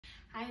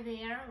Hi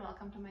there,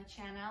 welcome to my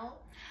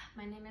channel.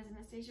 My name is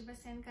Anastasia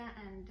Basenka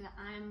and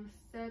I'm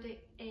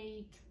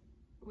 38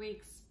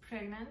 weeks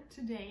pregnant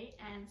today,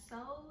 and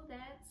so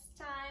that's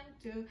time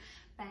to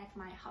pack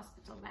my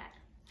hospital bag.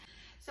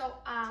 So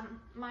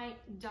my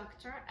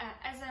doctor,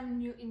 as I'm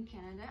new in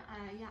Canada,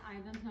 I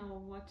don't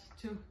know what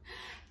to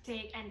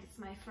take, and it's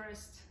my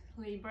first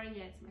labor,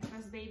 it's my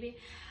first baby.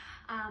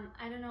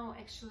 I don't know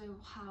actually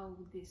how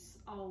this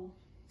all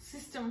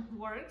system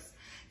works,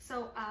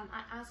 so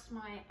I asked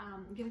my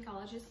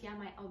gynecologist,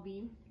 my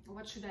OB,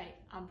 what should I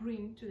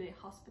bring to the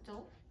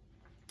hospital.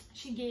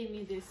 She gave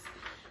me this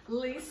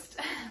list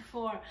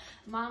for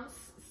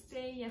mom's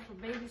stay, for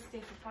baby stay,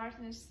 for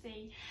partner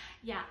stay,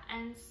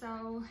 and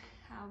so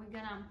we're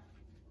gonna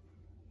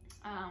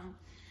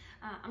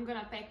I'm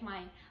gonna pack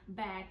my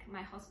bag,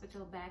 my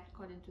hospital bag,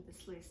 according to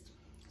this list.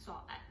 So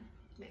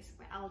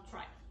basically I'll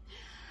try.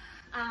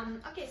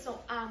 Okay, so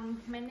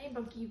my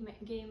neighbor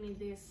gave me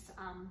this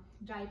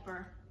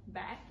diaper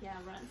bag,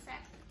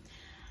 ransack,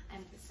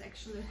 and it's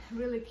actually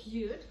really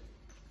cute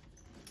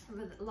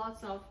with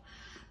lots of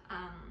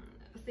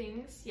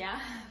things,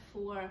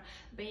 for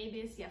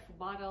babies, for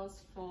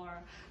bottles,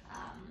 for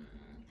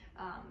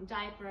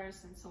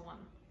diapers, and so on.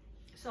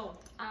 So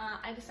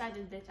I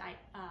decided that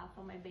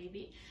for my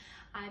baby,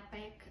 I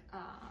pack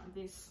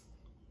this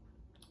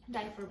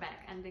diaper bag,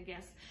 and I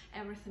guess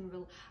everything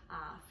will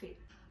fit.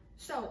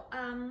 So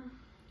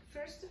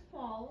first of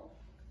all,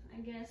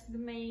 I guess the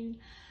main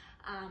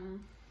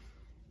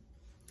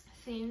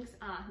things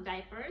are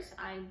diapers.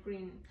 I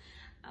bring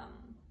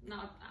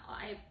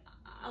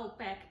I'll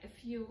pack a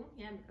few,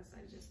 because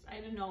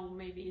I don't know,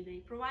 maybe they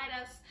provide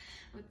us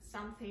with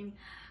something,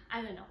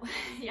 I don't know.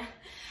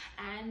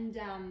 And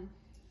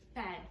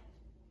pad.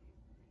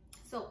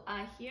 So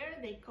here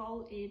they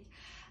call it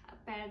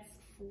pads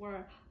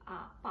for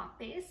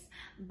puppies,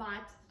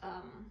 but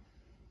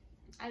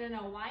I don't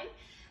know why.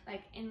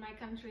 Like in my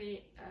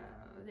country,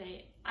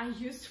 they are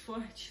used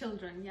for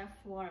children,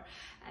 for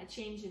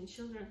changing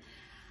children.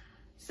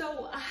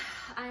 So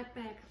I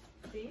pack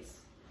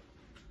this,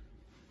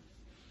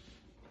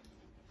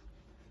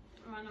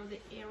 one of the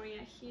area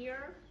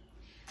here.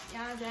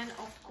 Then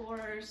of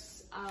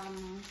course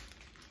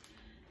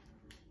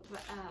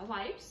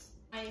wipes.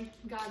 I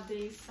got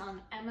this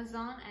on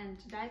Amazon, and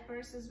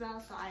diapers as well,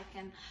 so I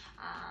can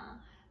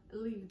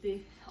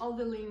leave all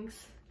the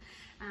links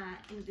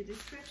in the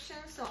description.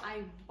 So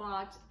I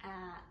bought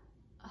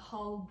a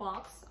whole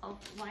box of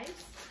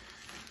wipes,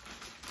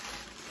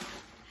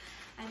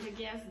 and I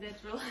guess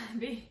that will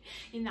be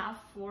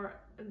enough for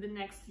the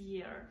next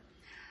year.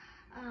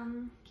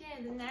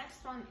 Okay, the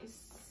next one is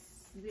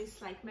this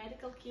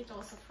medical kit,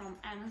 also from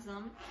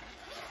Amazon.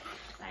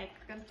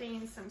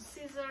 Contains some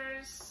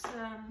scissors,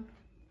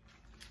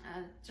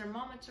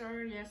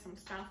 thermometer, some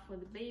stuff for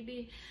the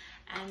baby,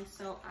 and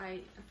so I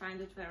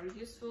find it very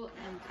useful,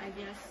 and I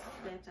guess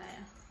that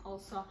I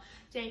also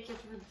take it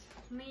with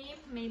me,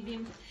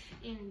 maybe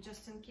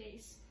just in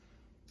case.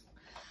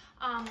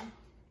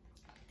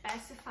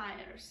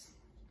 Pacifiers,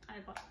 I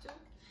bought two,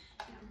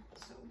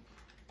 so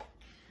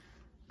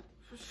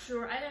for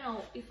sure, I don't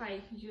know if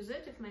I use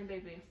it, if my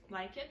baby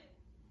like it,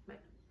 but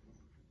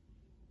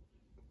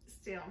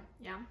still,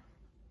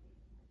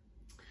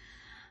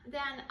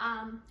 Then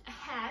a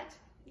hat,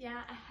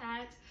 a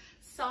hat,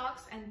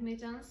 socks and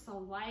mittens, so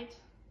white.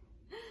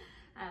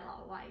 I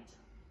love white.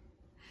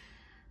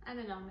 I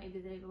don't know, maybe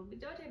they will be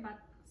dirty, but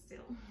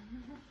still.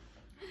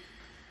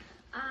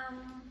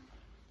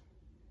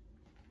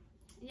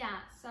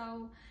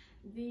 So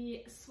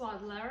the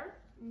swaddler,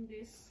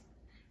 this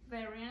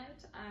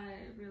variant,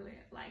 I really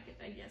like it.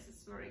 I guess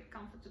it's very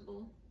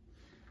comfortable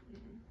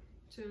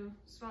to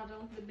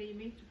swaddle the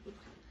baby, to put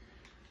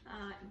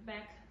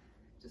back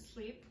to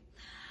sleep.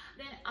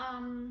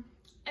 Then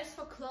as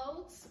for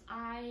clothes,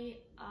 I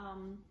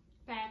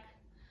pack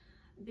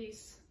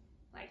these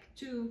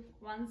two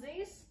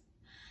onesies,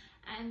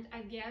 and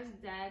I guess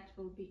that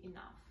will be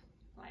enough,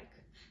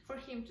 for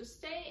him to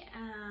stay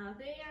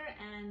there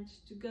and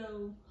to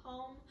go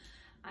home.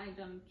 I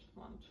don't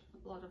want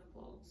a lot of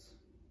clothes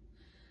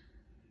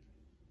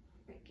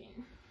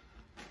packing.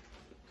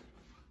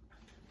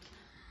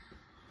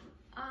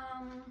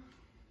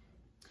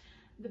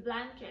 The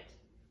blanket,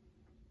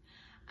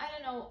 I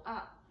don't know,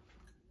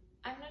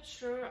 I'm not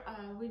sure.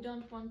 We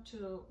don't want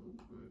to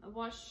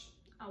wash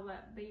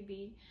our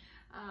baby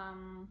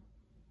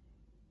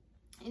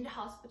in the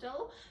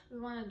hospital. We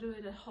want to do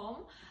it at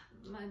home.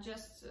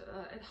 Just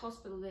at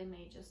hospital they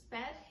may just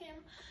pet him.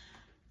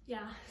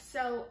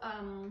 So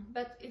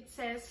but it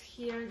says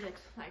here that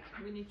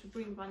we need to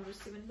bring one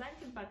receiving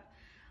blanket, but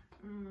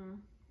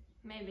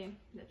maybe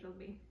that will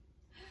be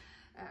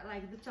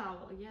the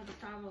towel,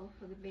 the towel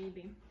for the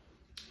baby,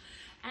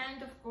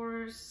 and of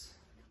course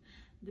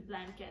the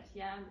blanket,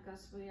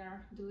 because we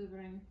are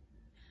delivering,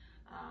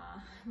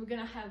 we're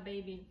gonna have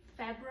baby in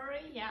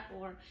February,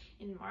 or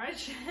in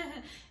March,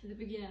 the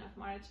beginning of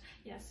March,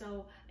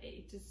 so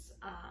it is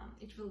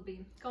it will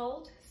be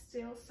cold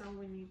still, so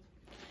we need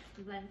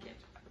a blanket.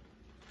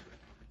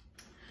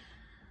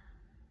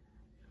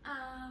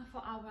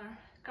 For our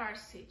car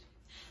seat.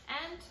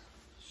 And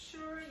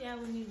sure, yeah,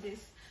 we need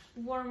this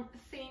warm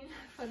thing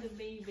for the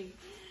baby,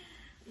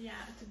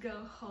 yeah, to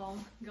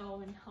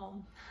going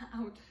home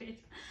outfit.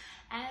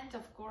 And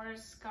of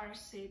course car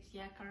seat,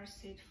 yeah, car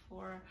seat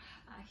for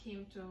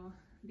him to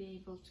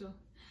be able to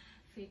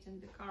fit in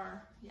the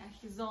car, yeah,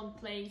 his own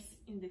place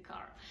in the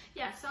car.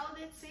 Yeah, so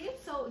that's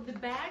it. So the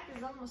bag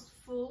is almost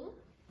full.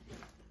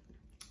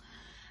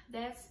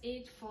 That's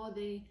it for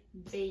the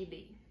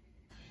baby.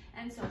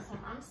 And so for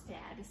mom's day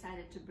I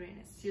decided to bring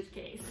a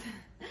suitcase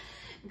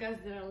because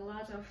there are a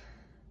lot of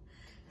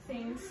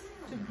things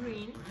to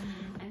bring,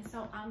 and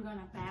so I'm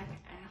gonna pack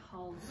a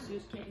whole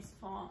suitcase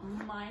for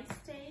my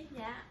stay,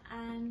 yeah,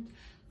 and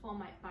for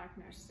my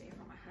partner's stay,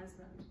 for my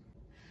husband.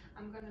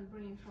 I'm gonna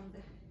bring from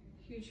the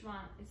huge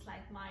one, it's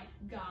like my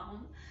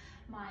gown,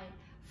 my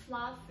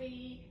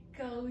fluffy,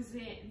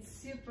 cozy, and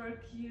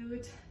super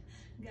cute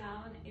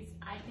gown.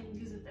 I can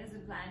use it as a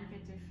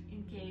blanket if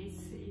in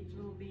case it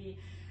will be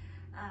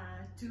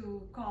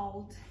too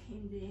cold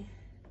in the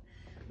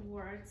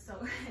ward,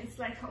 so it's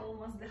like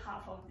almost the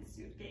half of the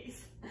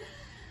suitcase.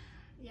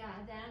 Yeah,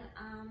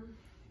 then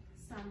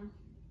some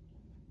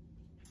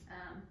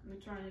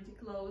maternity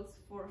clothes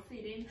for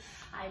fitting.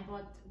 I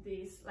bought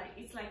this, like,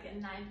 it's like a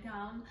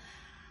nightgown.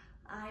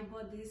 I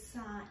bought this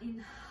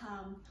in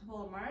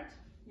Walmart.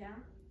 Yeah,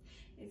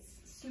 it's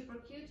super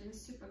cute and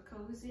super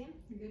cozy,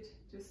 good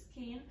to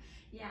skin.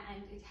 Yeah,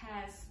 and it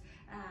has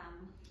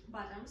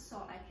buttons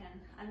so I can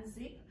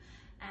unzip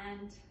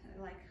and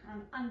like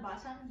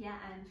unbutton, yeah,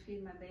 and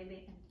feed my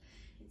baby, and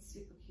it's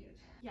super cute.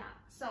 Yeah,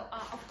 so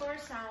of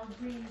course I'll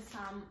bring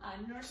some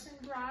nursing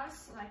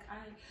bras, like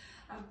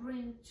I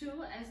bring 2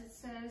 as it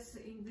says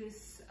in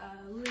this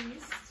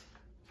list.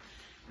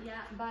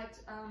 Yeah, but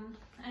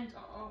and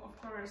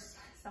of course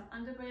some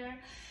underwear.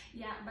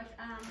 Yeah, but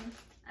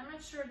I'm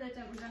not sure that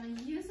I'm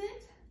gonna use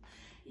it.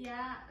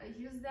 Yeah,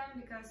 use them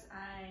because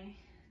I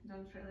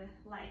don't really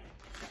like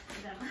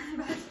them,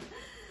 but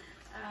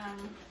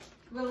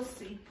we'll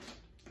see.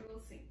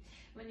 We'll see.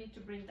 We need to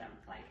bring them,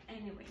 like,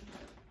 anyway.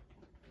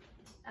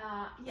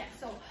 Yeah,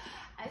 so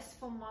as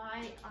for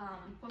my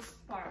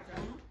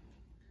postpartum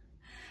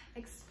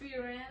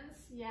experience,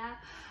 yeah,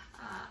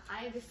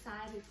 I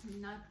decided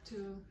not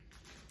to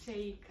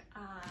take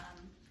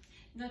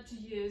not to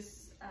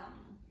use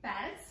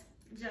pads,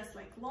 just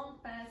like long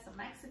pads or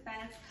maxi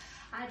pads.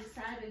 I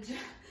decided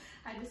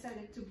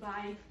to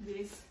buy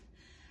this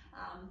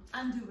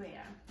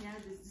underwear, yeah,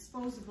 this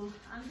disposable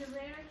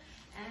underwear,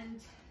 and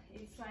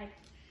it's like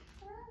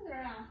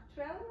there are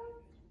 12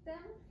 of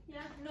them,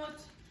 yeah, not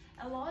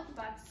a lot,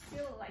 but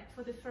still, like,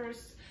 for the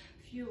first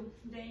few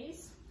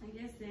days I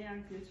guess they are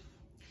good.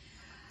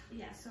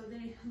 Yeah, so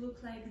they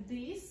look like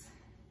this,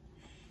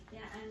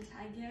 yeah, and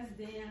I guess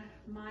they are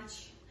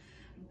much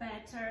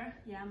better,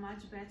 yeah,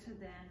 much better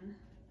than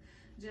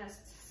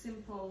just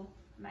simple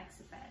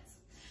maxi pads.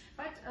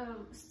 But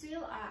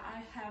still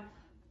I have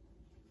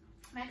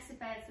maxi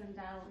pads and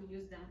I'll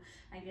use them,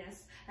 I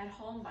guess, at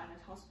home, but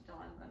at hospital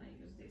I'm gonna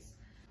use this.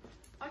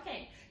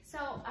 Okay, so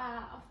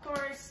of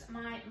course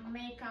my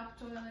makeup,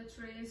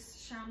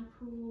 toiletries,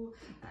 shampoo,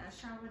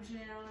 shower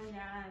gel,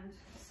 yeah, and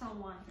so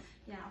on.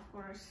 Yeah, of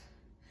course,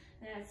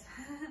 that's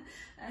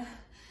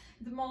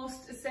the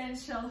most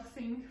essential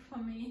thing for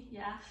me,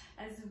 yeah,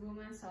 as a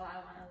woman, so I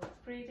want to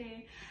look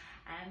pretty.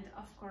 And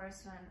of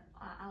course, when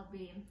I'll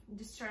be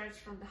discharged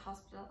from the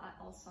hospital, I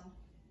also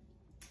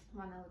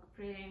want to look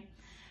pretty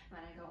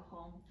when I go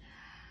home.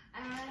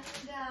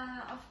 And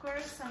of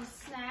course, some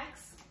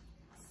snacks,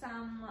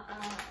 some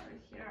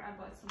here I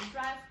bought some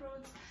dry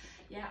fruits,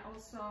 yeah,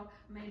 also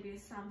maybe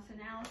something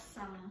else,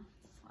 some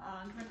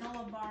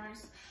granola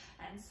bars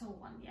and so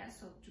on, yeah,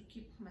 so to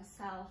keep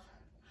myself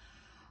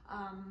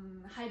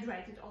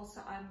hydrated.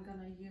 Also I'm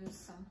gonna use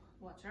some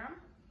water.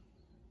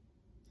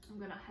 I'm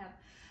gonna have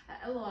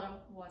a lot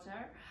of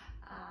water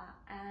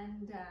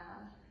and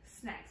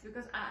snacks,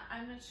 because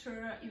I'm not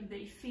sure if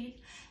they fit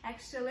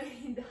actually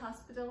in the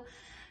hospital,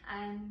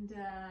 and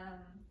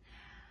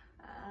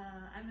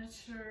I'm not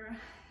sure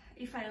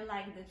if I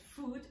like that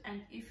food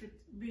and if it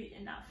be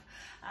enough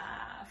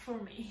for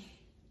me.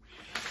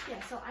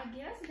 Yeah, so I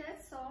guess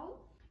that's all.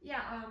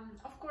 Yeah,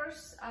 of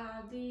course,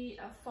 the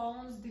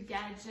phones, the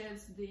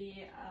gadgets,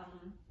 the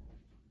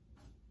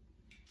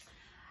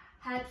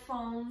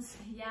headphones,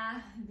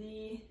 yeah,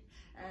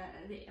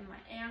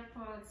 my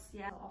AirPods,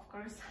 yeah, so of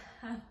course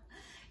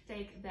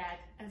take that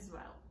as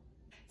well.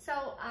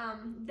 So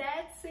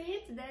that's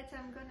it that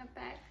I'm gonna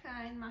pack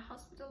in my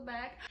hospital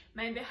bag.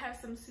 Maybe I have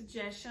some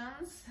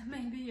suggestions.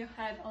 Maybe you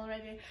had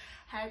already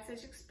had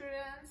such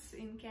experience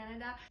in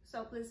Canada.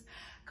 So please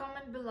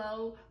comment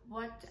below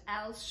what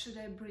else should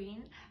I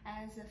bring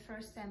as a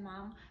first-time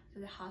mom to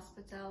the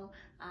hospital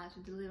to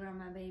deliver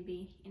my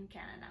baby in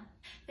Canada.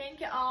 Thank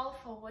you all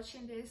for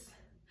watching this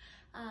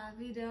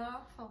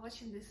video, for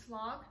watching this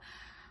vlog.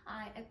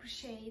 I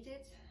appreciate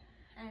it,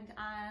 and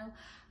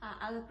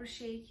I'll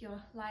appreciate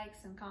your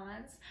likes and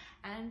comments,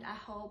 and I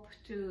hope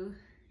to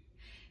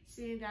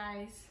see you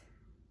guys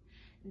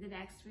in the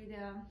next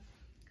video.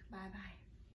 Bye bye.